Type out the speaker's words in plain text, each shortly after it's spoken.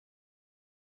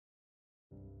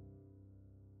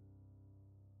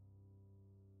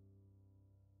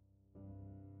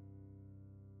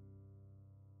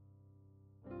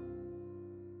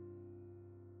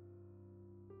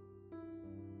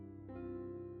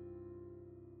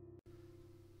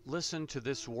Listen to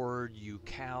this word, you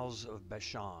cows of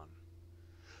Bashan,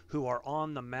 who are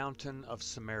on the mountain of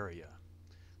Samaria,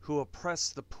 who oppress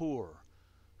the poor,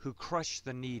 who crush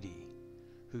the needy,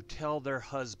 who tell their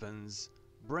husbands,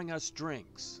 "Bring us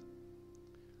drinks."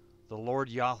 The Lord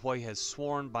Yahweh has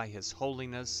sworn by his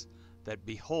holiness that,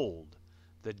 behold,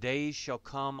 the days shall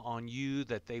come on you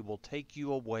that they will take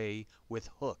you away with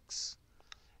hooks,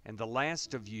 and the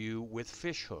last of you with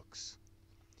fish hooks.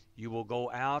 You will go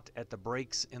out at the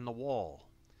breaks in the wall,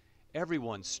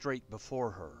 everyone straight before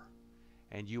her,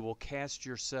 and you will cast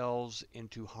yourselves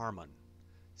into Harmon,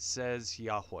 says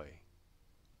Yahweh.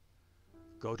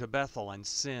 Go to Bethel and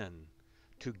sin,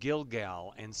 to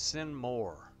Gilgal and sin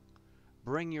more.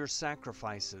 Bring your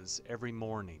sacrifices every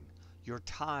morning, your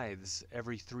tithes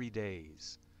every 3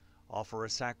 days. Offer a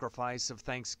sacrifice of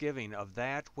thanksgiving of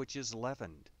that which is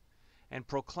leavened, and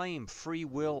proclaim free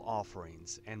will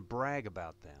offerings and brag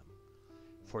about them.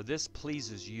 For this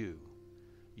pleases you,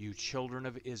 you children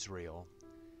of Israel,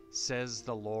 says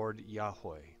the Lord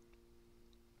Yahweh.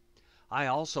 I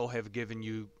also have given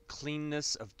you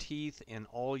cleanness of teeth in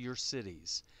all your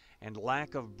cities, and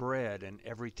lack of bread in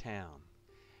every town.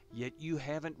 Yet you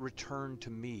haven't returned to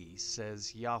me,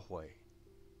 says Yahweh.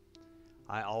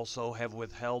 I also have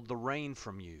withheld the rain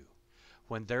from you,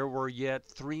 when there were yet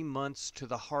 3 months to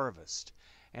the harvest,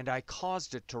 and I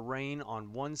caused it to rain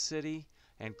on one city,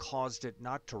 and caused it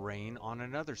not to rain on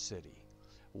another city.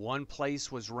 One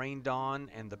place was rained on,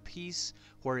 and the piece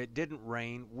where it didn't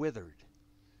rain withered.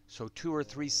 So 2 or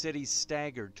 3 cities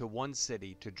staggered to one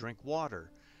city to drink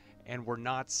water, and were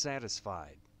not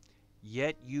satisfied.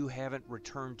 Yet you haven't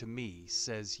returned to me,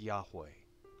 says Yahweh.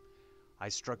 I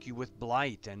struck you with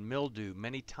blight and mildew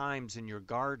many times in your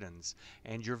gardens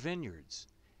and your vineyards,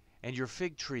 and your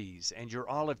fig trees and your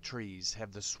olive trees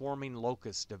have the swarming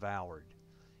locust devoured.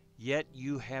 Yet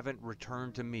you haven't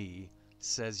returned to me,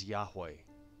 says Yahweh.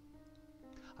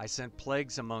 I sent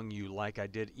plagues among you like I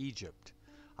did Egypt.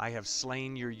 I have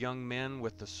slain your young men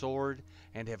with the sword,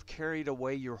 and have carried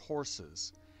away your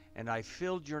horses, and I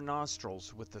filled your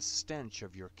nostrils with the stench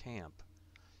of your camp.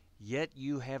 Yet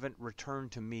you haven't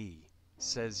returned to me,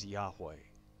 says Yahweh.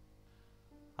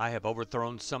 I have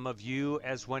overthrown some of you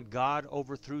as when God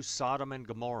overthrew Sodom and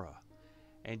Gomorrah,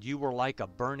 and you were like a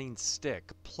burning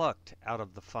stick plucked out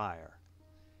of the fire.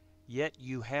 Yet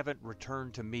you haven't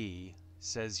returned to me,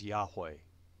 says Yahweh.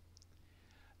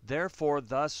 Therefore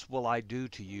thus will I do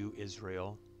to you,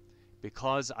 Israel.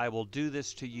 Because I will do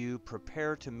this to you,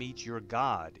 prepare to meet your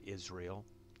God, Israel.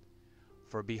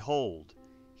 For behold,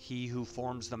 he who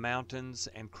forms the mountains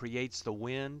and creates the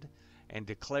wind, and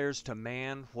declares to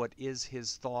man what is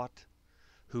his thought,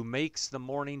 who makes the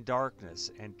morning darkness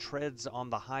and treads on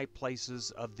the high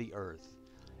places of the earth,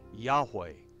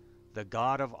 Yahweh, the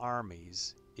God of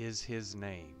armies, is his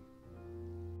name.